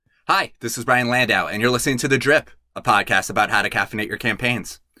Hi, this is Brian Landau, and you're listening to The Drip, a podcast about how to caffeinate your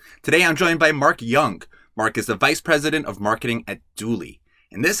campaigns. Today, I'm joined by Mark Young. Mark is the Vice President of Marketing at Dooly.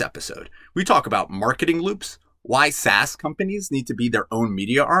 In this episode, we talk about marketing loops, why SaaS companies need to be their own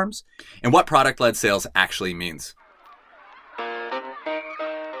media arms, and what product-led sales actually means.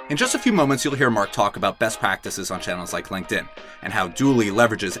 In just a few moments, you'll hear Mark talk about best practices on channels like LinkedIn, and how Dooly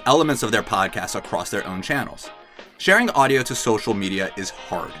leverages elements of their podcast across their own channels. Sharing audio to social media is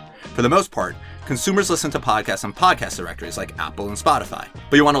hard. For the most part, consumers listen to podcasts on podcast directories like Apple and Spotify.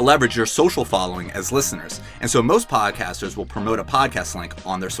 But you want to leverage your social following as listeners, and so most podcasters will promote a podcast link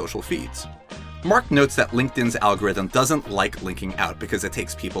on their social feeds. Mark notes that LinkedIn's algorithm doesn't like linking out because it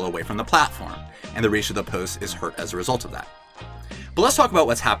takes people away from the platform, and the reach of the post is hurt as a result of that. But let's talk about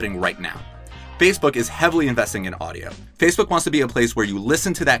what's happening right now. Facebook is heavily investing in audio. Facebook wants to be a place where you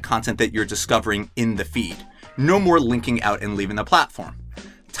listen to that content that you're discovering in the feed. No more linking out and leaving the platform.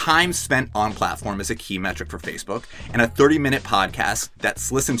 Time spent on platform is a key metric for Facebook, and a 30-minute podcast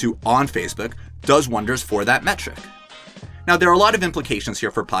that's listened to on Facebook does wonders for that metric. Now, there are a lot of implications here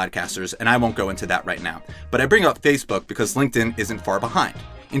for podcasters, and I won't go into that right now, but I bring up Facebook because LinkedIn isn't far behind.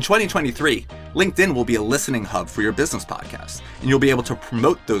 In 2023, LinkedIn will be a listening hub for your business podcast, and you'll be able to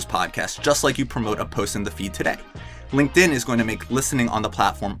promote those podcasts just like you promote a post in the feed today. LinkedIn is going to make listening on the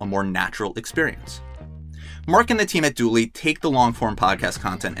platform a more natural experience. Mark and the team at Dooly take the long-form podcast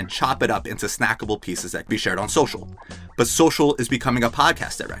content and chop it up into snackable pieces that can be shared on social. But social is becoming a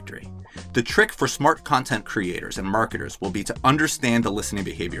podcast directory. The trick for smart content creators and marketers will be to understand the listening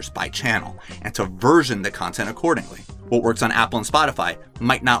behaviors by channel and to version the content accordingly. What works on Apple and Spotify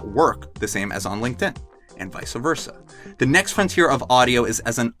might not work the same as on LinkedIn, and vice versa. The next frontier of audio is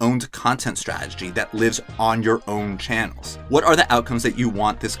as an owned content strategy that lives on your own channels. What are the outcomes that you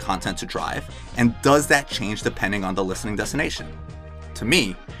want this content to drive? And does that change depending on the listening destination? To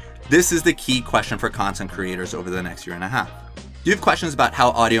me, this is the key question for content creators over the next year and a half. Do you have questions about how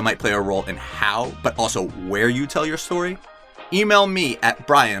audio might play a role in how, but also where you tell your story? Email me at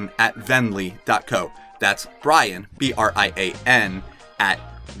brian@venly.co. That's Brian, B-R-I-A-N, at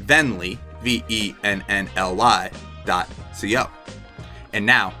Venly, VENNLY.co. And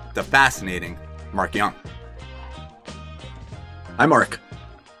now, the fascinating Mark Young. Hi, Mark.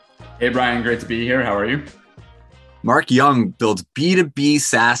 Hey, Brian. Great to be here. How are you? Mark Young builds B2B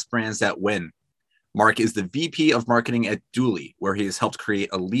SaaS brands that win. Mark is the VP of Marketing at Dooly, where he has helped create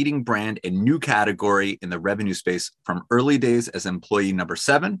a leading brand and new category in the revenue space from early days as employee number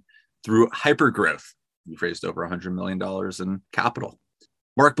 7 through hypergrowth. You've raised over $100 million in capital.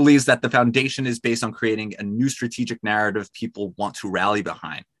 Mark believes that the foundation is based on creating a new strategic narrative people want to rally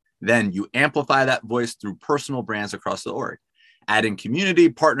behind. Then you amplify that voice through personal brands across the org, adding community,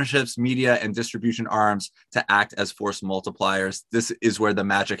 partnerships, media, and distribution arms to act as force multipliers. This is where the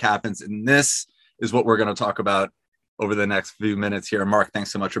magic happens, and this is what we're going to talk about over the next few minutes here. Mark,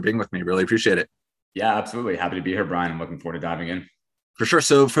 thanks so much for being with me. Really appreciate it. Yeah, absolutely. Happy to be here, Brian. I'm looking forward to diving in. For sure.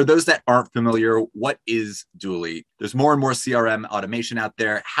 So for those that aren't familiar, what is Dooly? There's more and more CRM automation out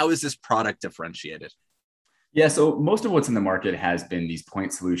there. How is this product differentiated? Yeah, so most of what's in the market has been these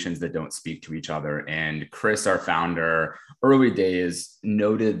point solutions that don't speak to each other. And Chris, our founder, early days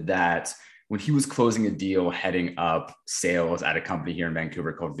noted that when he was closing a deal heading up sales at a company here in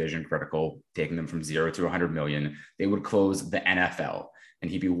Vancouver called Vision Critical, taking them from 0 to 100 million, they would close the NFL. And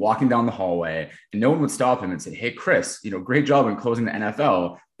he'd be walking down the hallway and no one would stop him and say, hey, Chris, great job in closing the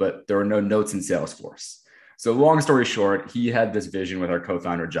NFL, but there are no notes in Salesforce. So long story short, he had this vision with our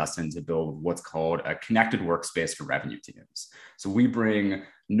co-founder, Justin, to build what's called a connected workspace for revenue teams. So we bring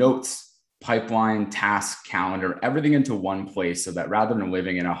notes, pipeline, task, calendar, everything into one place so that rather than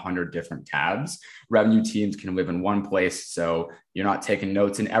living in 100 different tabs, revenue teams can live in one place. So you're not taking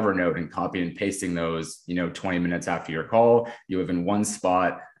notes in Evernote and copying and pasting those, 20 minutes after your call. You live in one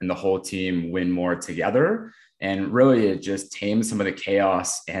spot and the whole team win more together. And really, it just tames some of the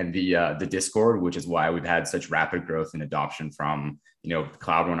chaos and the discord, which is why we've had such rapid growth and adoption from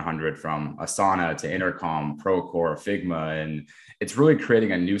Cloud 100, from Asana to Intercom, Procore, Figma. And it's really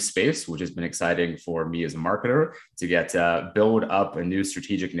creating a new space, which has been exciting for me as a marketer to get build up a new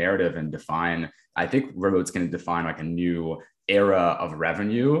strategic narrative and define, I think really it's going to define like a new era of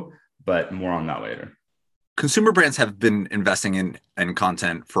revenue, but more on that later. Consumer brands have been investing in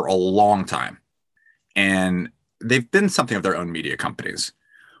content for a long time, and they've been something of their own media companies.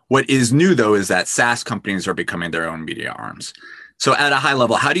 What is new, though, is that SaaS companies are becoming their own media arms. So at a high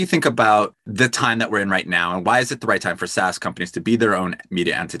level, how do you think about the time that we're in right now? And why is it the right time for SaaS companies to be their own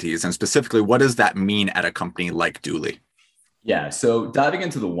media entities? And specifically, what does that mean at a company like Dooly? Yeah. So diving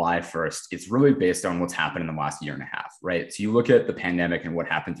into the why first, it's really based on what's happened in the last year and a half, right? So you look at the pandemic and what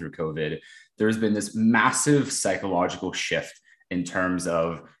happened through COVID, there's been this massive psychological shift in terms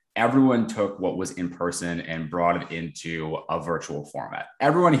of everyone took what was in person and brought it into a virtual format.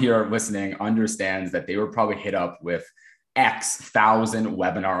 Everyone here listening understands that they were probably hit up with X thousand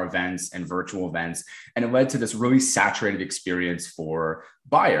webinar events and virtual events. And it led to this really saturated experience for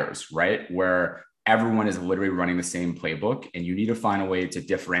buyers, right? Where everyone is literally running the same playbook and you need to find a way to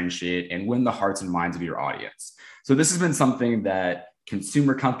differentiate and win the hearts and minds of your audience. So this has been something that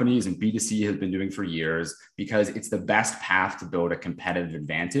consumer companies and B2C have been doing for years because it's the best path to build a competitive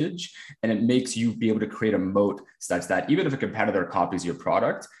advantage. And it makes you be able to create a moat such that even if a competitor copies your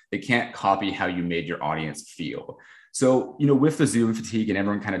product, they can't copy how you made your audience feel. So, with the Zoom fatigue and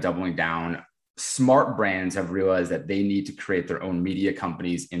everyone kind of doubling down, smart brands have realized that they need to create their own media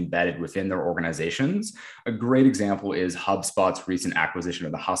companies embedded within their organizations. A great example is HubSpot's recent acquisition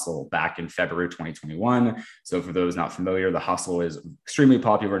of The Hustle back in February 2021. So for those not familiar, The Hustle is extremely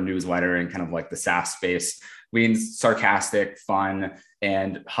popular newsletter in kind of like the SaaS space, leans sarcastic, fun,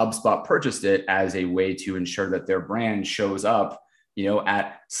 and HubSpot purchased it as a way to ensure that their brand shows up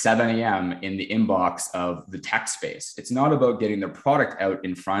at 7 a.m. in the inbox of the tech space. It's not about getting their product out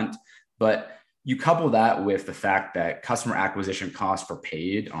in front, but you couple that with the fact that customer acquisition costs for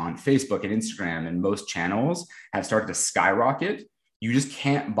paid on Facebook and Instagram and most channels have started to skyrocket. You just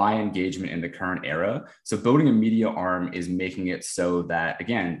can't buy engagement in the current era. So building a media arm is making it so that,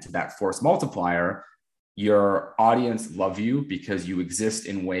 again, to that force multiplier, your audience love you because you exist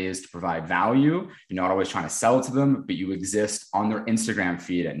in ways to provide value. You're not always trying to sell it to them, but you exist on their Instagram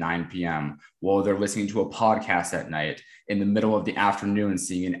feed at 9 p.m. while they're listening to a podcast at night, in the middle of the afternoon,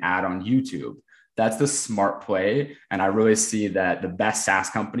 seeing an ad on YouTube. That's the smart play. And I really see that the best SaaS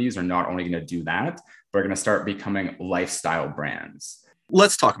companies are not only going to do that, but are going to start becoming lifestyle brands.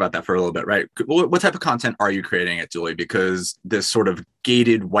 Let's talk about that for a little bit, right? What type of content are you creating at Dooly? Because this sort of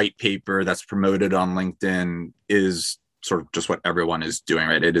gated white paper that's promoted on LinkedIn is sort of just what everyone is doing,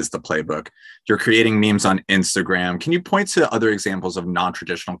 right? It is the playbook. You're creating memes on Instagram. Can you point to other examples of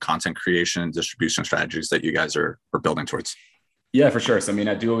non-traditional content creation and distribution strategies that you guys are building towards? Yeah, for sure. So,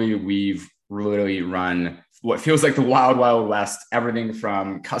 at Dooly, we've really run what feels like the wild, wild west, everything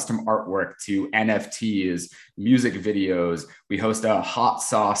from custom artwork to NFTs, music videos. We host a hot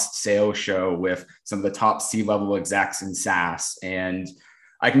sauce sales show with some of the top C-level execs in SaaS. And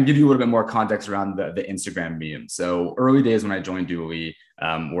I can give you a little bit more context around the Instagram meme. So early days when I joined Dooly,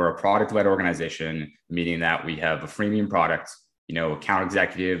 we're a product-led organization, meaning that we have a freemium product, account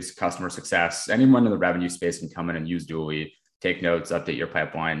executives, customer success, anyone in the revenue space can come in and use Dooly, take notes, update your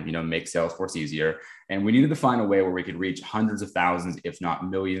pipeline, make Salesforce easier. And we needed to find a way where we could reach hundreds of thousands, if not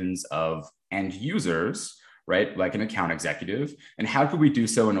millions of end users, right? Like an account executive. And how could we do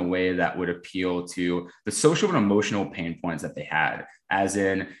so in a way that would appeal to the social and emotional pain points that they had? As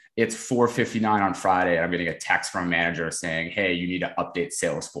in, it's 4:59 on Friday, and I'm getting a text from a manager saying, hey, you need to update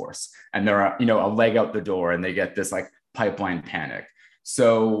Salesforce. And they're, a leg out the door, and they get this like pipeline panic.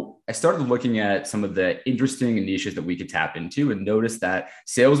 So I started looking at some of the interesting niches that we could tap into and noticed that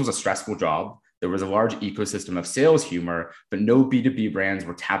sales was a stressful job. There was a large ecosystem of sales humor, but no B2B brands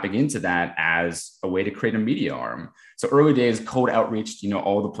were tapping into that as a way to create a media arm. So early days, cold outreach,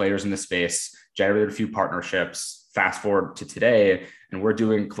 all the players in the space, generated a few partnerships. Fast forward to today, and we're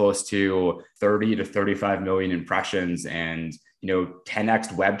doing close to 30 to 35 million impressions and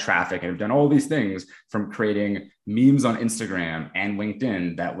 10x web traffic, and have done all these things from creating memes on Instagram and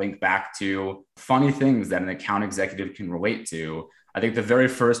LinkedIn that link back to funny things that an account executive can relate to. I think the very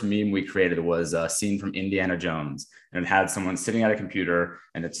first meme we created was a scene from Indiana Jones, and it had someone sitting at a computer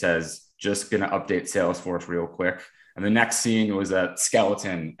and it says, just going to update Salesforce real quick. And the next scene was a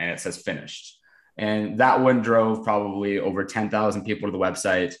skeleton and it says finished. And that one drove probably over 10,000 people to the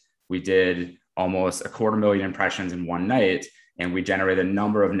website. We did almost 250,000 impressions in one night, and we generated a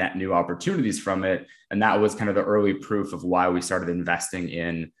number of net new opportunities from it. And that was kind of the early proof of why we started investing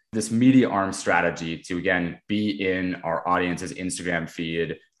in this media arm strategy to, again, be in our audience's Instagram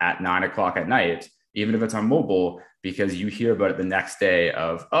feed at 9 o'clock at night, even if it's on mobile, because you hear about it the next day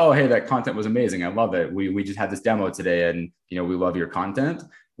of, oh, hey, that content was amazing. I love it. We just had this demo today and, we love your content.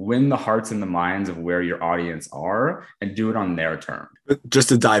 Win the hearts and the minds of where your audience are and do it on their terms. Just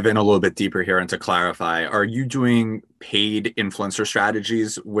to dive in a little bit deeper here and to clarify, are you doing paid influencer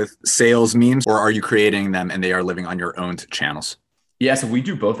strategies with sales memes, or are you creating them and they are living on your own channels? Yeah, so we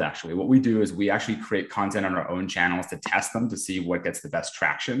do both actually. What we do is we actually create content on our own channels to test them to see what gets the best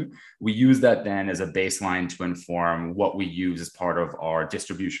traction. We use that then as a baseline to inform what we use as part of our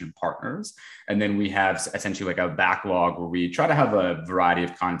distribution partners. And then we have essentially like a backlog where we try to have a variety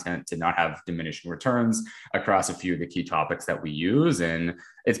of content to not have diminishing returns across a few of the key topics that we use. And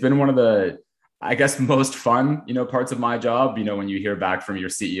it's been one of the, I guess, most fun, parts of my job, when you hear back from your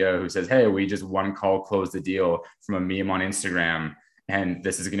CEO who says, hey, we just one call closed the deal from a meme on Instagram, and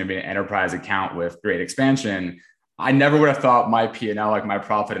this is going to be an enterprise account with great expansion. I never would have thought my P&L, like my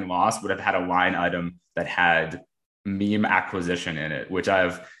profit and loss, would have had a line item that had meme acquisition in it, which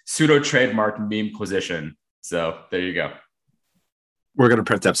I've pseudo trademarked meme acquisition. So there you go. We're going to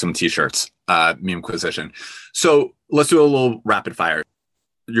print up some t-shirts, meme acquisition. So let's do a little rapid fire.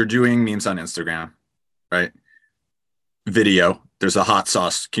 You're doing memes on Instagram, right? Video, there's a hot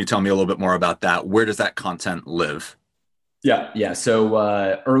sauce. Can you tell me a little bit more about that? Where does that content live? Yeah. So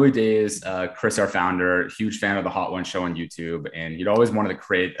early days, Chris, our founder, huge fan of the Hot Ones show on YouTube, and he'd always wanted to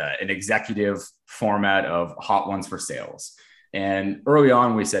create an executive format of Hot Ones for sales. And early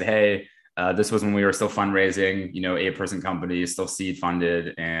on, we said, hey, this was when we were still fundraising, 8-person company, still seed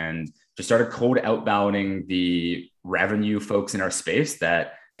funded, and just started cold outbounding the revenue folks in our space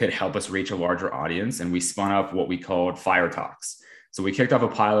that could help us reach a larger audience. And we spun up what we called Fire Talks. So we kicked off a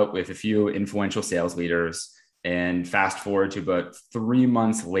pilot with a few influential sales leaders. And fast forward to about 3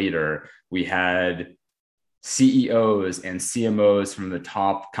 months later, we had CEOs and CMOs from the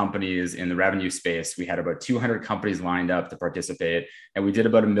top companies in the revenue space. We had about 200 companies lined up to participate. And we did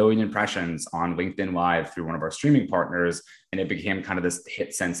about 1 million impressions on LinkedIn Live through one of our streaming partners. And it became kind of this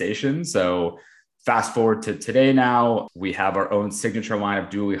hit sensation. So fast forward to today now, we have our own signature line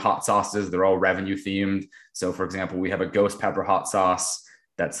of Dooley hot sauces. They're all revenue themed. So for example, we have a ghost pepper hot sauce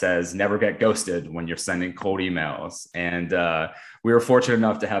that says never get ghosted when you're sending cold emails. And we were fortunate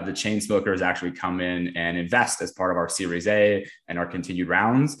enough to have the chain smokers actually come in and invest as part of our Series A and our continued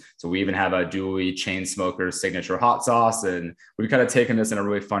rounds. So we even have a Dooley chain smokers signature hot sauce. And we've kind of taken this in a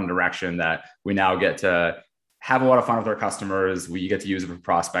really fun direction that we now get to have a lot of fun with our customers. We get to use it for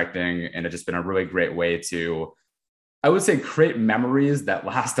prospecting. And it's just been a really great way to, I would say, create memories that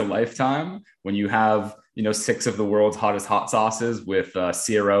last a lifetime. When you have 6 of the world's hottest hot sauces with a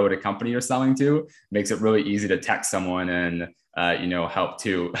CRO at a company you're selling to, makes it really easy to text someone and help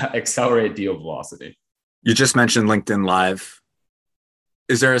to accelerate deal velocity. You just mentioned LinkedIn Live.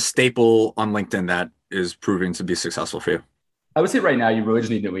 Is there a staple on LinkedIn that is proving to be successful for you? I would say right now you really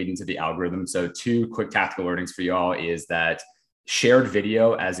just need to lead into the algorithm. So 2 quick tactical learnings for y'all is that shared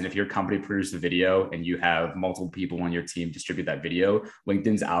video, as in if your company produces a video and you have multiple people on your team distribute that video,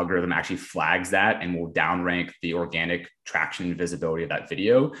 LinkedIn's algorithm actually flags that and will downrank the organic traction and visibility of that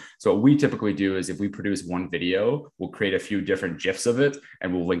video. So what we typically do is if we produce one video, we'll create a few different GIFs of it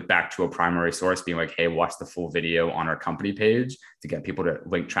and we'll link back to a primary source being like, hey, watch the full video on our company page to get people to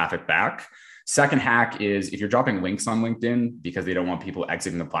link traffic back. Second hack is if you're dropping links on LinkedIn because they don't want people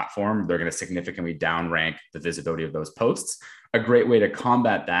exiting the platform, they're going to significantly downrank the visibility of those posts. A great way to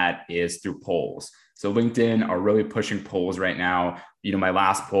combat that is through polls. So LinkedIn are really pushing polls right now. My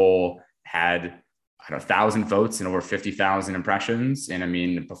last poll had 1,000 votes and over 50,000 impressions. And I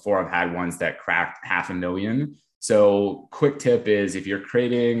mean, before I've had ones that cracked 500,000. So quick tip is if you're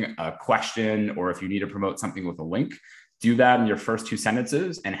creating a question or if you need to promote something with a link, do that in your first 2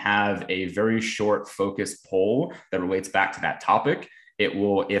 sentences and have a very short focused poll that relates back to that topic. It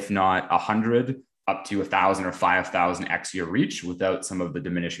will, if not 100, up to 1,000 or 5,000x your reach without some of the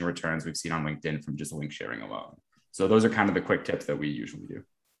diminishing returns we've seen on LinkedIn from just link sharing alone. So those are kind of the quick tips that we usually do.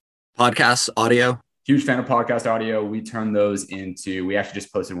 Podcasts, audio? Huge fan of podcast audio. We turn those into, we actually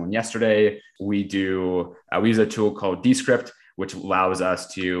just posted one yesterday. We use a tool called Descript, which allows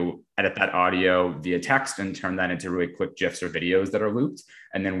us to edit that audio via text and turn that into really quick GIFs or videos that are looped.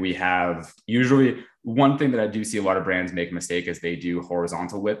 And then we have usually one thing that I do see a lot of brands make a mistake is they do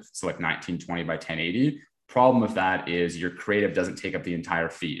horizontal width. So like 1920 by 1080. Problem with that is your creative doesn't take up the entire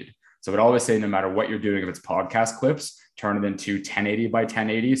feed. So I'd always say no matter what you're doing, if it's podcast clips, turn it into 1080 by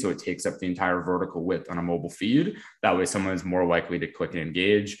 1080. So it takes up the entire vertical width on a mobile feed. That way someone is more likely to click and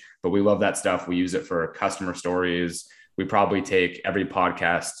engage. But we love that stuff. We use it for customer stories. We probably take every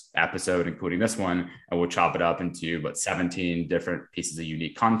podcast episode, including this one, and we'll chop it up into about 17 different pieces of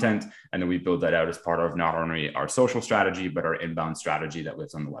unique content. And then we build that out as part of not only our social strategy, but our inbound strategy that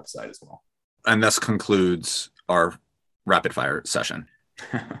lives on the website as well. And this concludes our rapid fire session.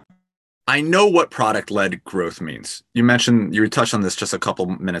 I know what product-led growth means. You touched on this just a couple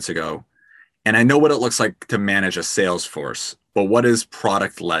minutes ago, and I know what it looks like to manage a sales force, but what is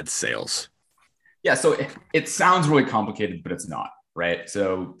product-led sales? Yeah, so it sounds really complicated, but it's not. right?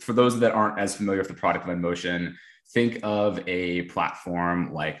 So for those that aren't as familiar with the product-led motion, think of a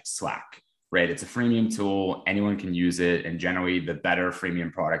platform like Slack, right? It's a freemium tool. Anyone can use it. And generally, the better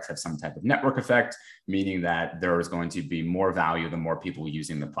freemium products have some type of network effect, meaning that there is going to be more value the more people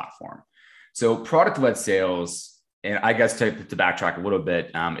using the platform. So product-led sales, and I guess to backtrack a little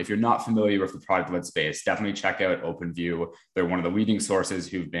bit, if you're not familiar with the product-led space, definitely check out OpenView. They're one of the leading sources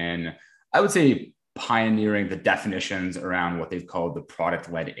who've been, I would say, pioneering the definitions around what they've called the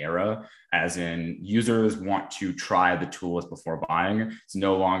product-led era, as in users want to try the tools before buying. It's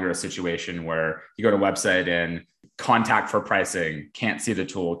no longer a situation where you go to a website and contact for pricing, can't see the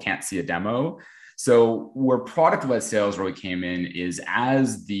tool, can't see a demo. So where product-led sales really came in is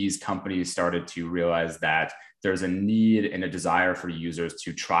as these companies started to realize that there's a need and a desire for users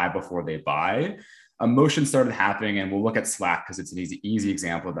to try before they buy, a motion started happening. And we'll look at Slack because it's an easy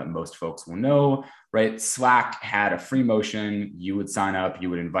example that most folks will know, right? Slack had a free motion. You would sign up,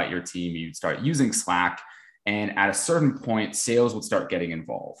 you would invite your team, you'd start using Slack. And at a certain point, sales would start getting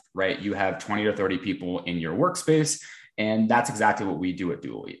involved, right? You have 20 or 30 people in your workspace. And that's exactly what we do at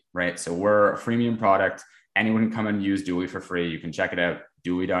Dooly, right? So we're a freemium product. Anyone can come and use Dooly for free. You can check it out,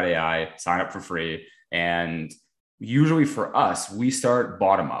 dooly.ai, sign up for free. And usually for us, we start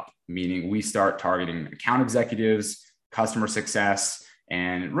bottom up, meaning we start targeting account executives, customer success,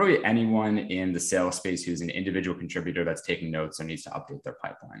 and really anyone in the sales space who's an individual contributor that's taking notes or needs to update their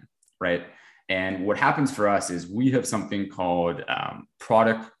pipeline, right? And what happens for us is we have something called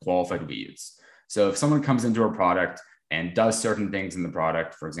product qualified leads. So if someone comes into our product and does certain things in the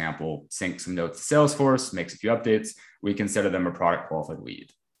product, for example, sync some notes to Salesforce, makes a few updates, we consider them a product qualified lead.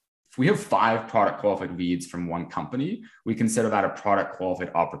 If we have 5 product qualified leads from one company, we consider that a product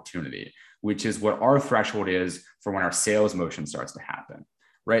qualified opportunity, which is what our threshold is for when our sales motion starts to happen,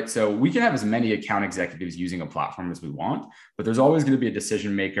 right? So we can have as many account executives using a platform as we want, but there's always going to be a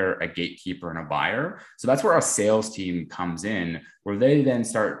decision maker, a gatekeeper, and a buyer. So that's where our sales team comes in, where they then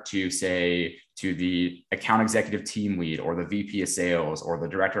start to say to the account executive team lead or the VP of sales or the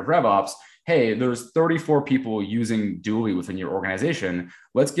director of RevOps, hey, there's 34 people using Dooly within your organization.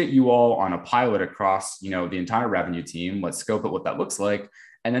 Let's get you all on a pilot across, the entire revenue team. Let's scope out what that looks like.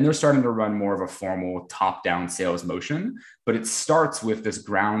 And then they're starting to run more of a formal top-down sales motion. But it starts with this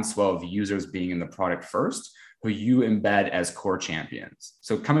groundswell of users being in the product first, who you embed as core champions.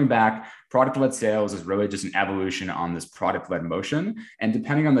 So coming back, product-led sales is really just an evolution on this product-led motion. And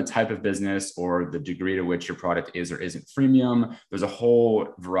depending on the type of business or the degree to which your product is or isn't freemium, there's a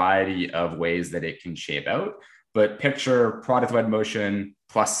whole variety of ways that it can shape out. But picture product-led motion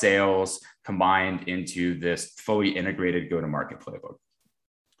plus sales combined into this fully integrated go-to-market playbook.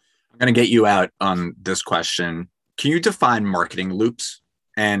 I'm going to get you out on this question. Can you define marketing loops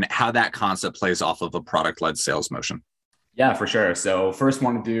and how that concept plays off of a product-led sales motion? Yeah, for sure. So first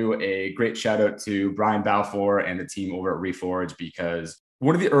want to do a great shout out to Brian Balfour and the team over at Reforge, because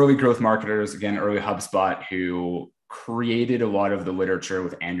one of the early growth marketers, again, early HubSpot, who created a lot of the literature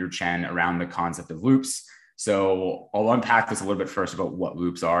with Andrew Chen around the concept of loops. So I'll unpack this a little bit first about what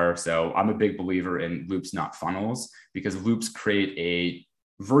loops are. So I'm a big believer in loops, not funnels, because loops create a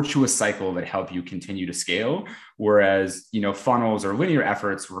virtuous cycle that help you continue to scale. Whereas, funnels or linear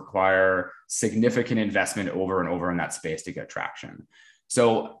efforts require significant investment over and over in that space to get traction.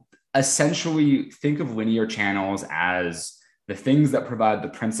 So essentially think of linear channels as the things that provide the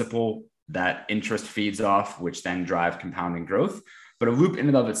principle that interest feeds off, which then drive compounding growth. But a loop in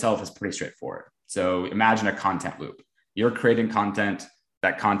and of itself is pretty straightforward. So imagine a content loop. You're creating content.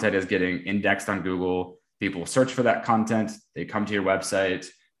 That content is getting indexed on Google. People search for that content. They come to your website.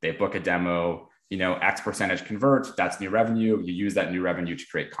 They book a demo. X percentage converts. That's new revenue. You use that new revenue to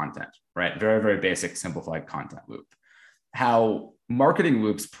create content, right? Very, very basic, simplified content loop. How marketing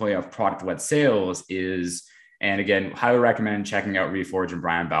loops play off product-led sales is, and again, highly recommend checking out Reforge and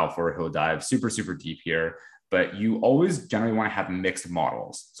Brian Balfour. He'll dive super, super deep here. But you always generally want to have mixed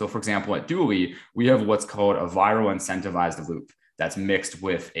models. So for example, at Dooly, we have what's called a viral incentivized loop that's mixed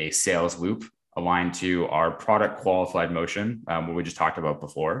with a sales loop aligned to our product qualified motion, what we just talked about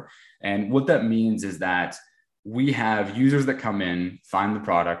before. And what that means is that we have users that come in, find the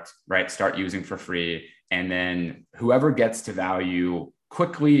product, right, start using for free. And then whoever gets to value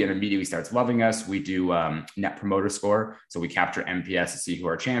quickly and immediately starts loving us, we do net promoter score. So we capture NPS to see who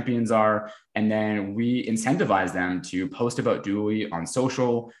our champions are. And then we incentivize them to post about Dooly on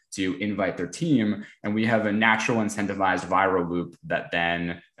social, to invite their team. And we have a natural incentivized viral loop that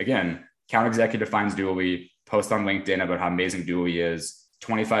then, again, account executive finds Dooly, post on LinkedIn about how amazing Dooly is.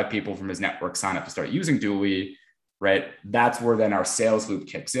 25 people from his network sign up to start using Dooly. right? That's where then our sales loop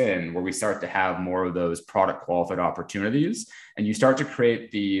kicks in, where we start to have more of those product qualified opportunities. And you start to create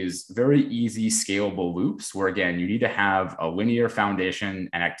these very easy scalable loops where, again, you need to have a linear foundation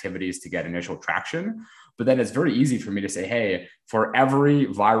and activities to get initial traction. But then it's very easy for me to say, hey, for every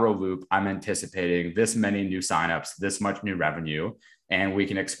viral loop, I'm anticipating this many new signups, this much new revenue, and we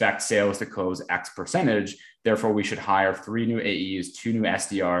can expect sales to close X percentage. Therefore, we should hire 3 new AEs, 2 new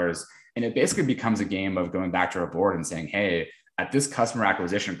SDRs. And it basically becomes a game of going back to our board and saying, hey, at this customer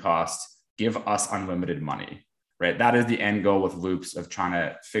acquisition cost, give us unlimited money, right? That is the end goal with loops, of trying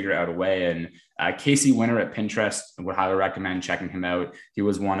to figure out a way. And Casey Winter at Pinterest, I would highly recommend checking him out. He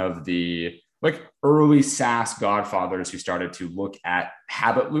was one of the early SaaS godfathers who started to look at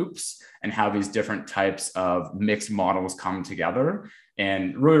habit loops and how these different types of mixed models come together.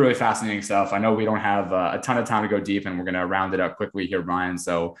 And really, really fascinating stuff. I know we don't have a ton of time to go deep, and we're going to round it up quickly here, Brian.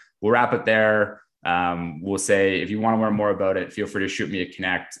 So we'll wrap it there. We'll say, if you want to learn more about it, feel free to shoot me a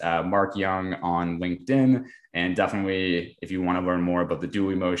connect, Mark Young on LinkedIn. And definitely, if you want to learn more about the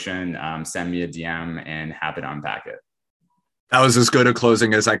Dooly motion, send me a DM and happy to unpack it. That was as good a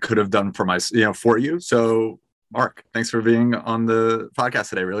closing as I could have done for you. So Mark, thanks for being on the podcast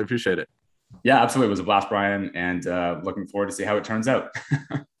today. Really appreciate it. Yeah, absolutely. It was a blast, Brian, and looking forward to see how it turns out.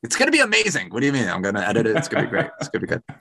 It's going to be amazing. What do you mean? I'm going to edit it. It's going to be great. It's going to be good.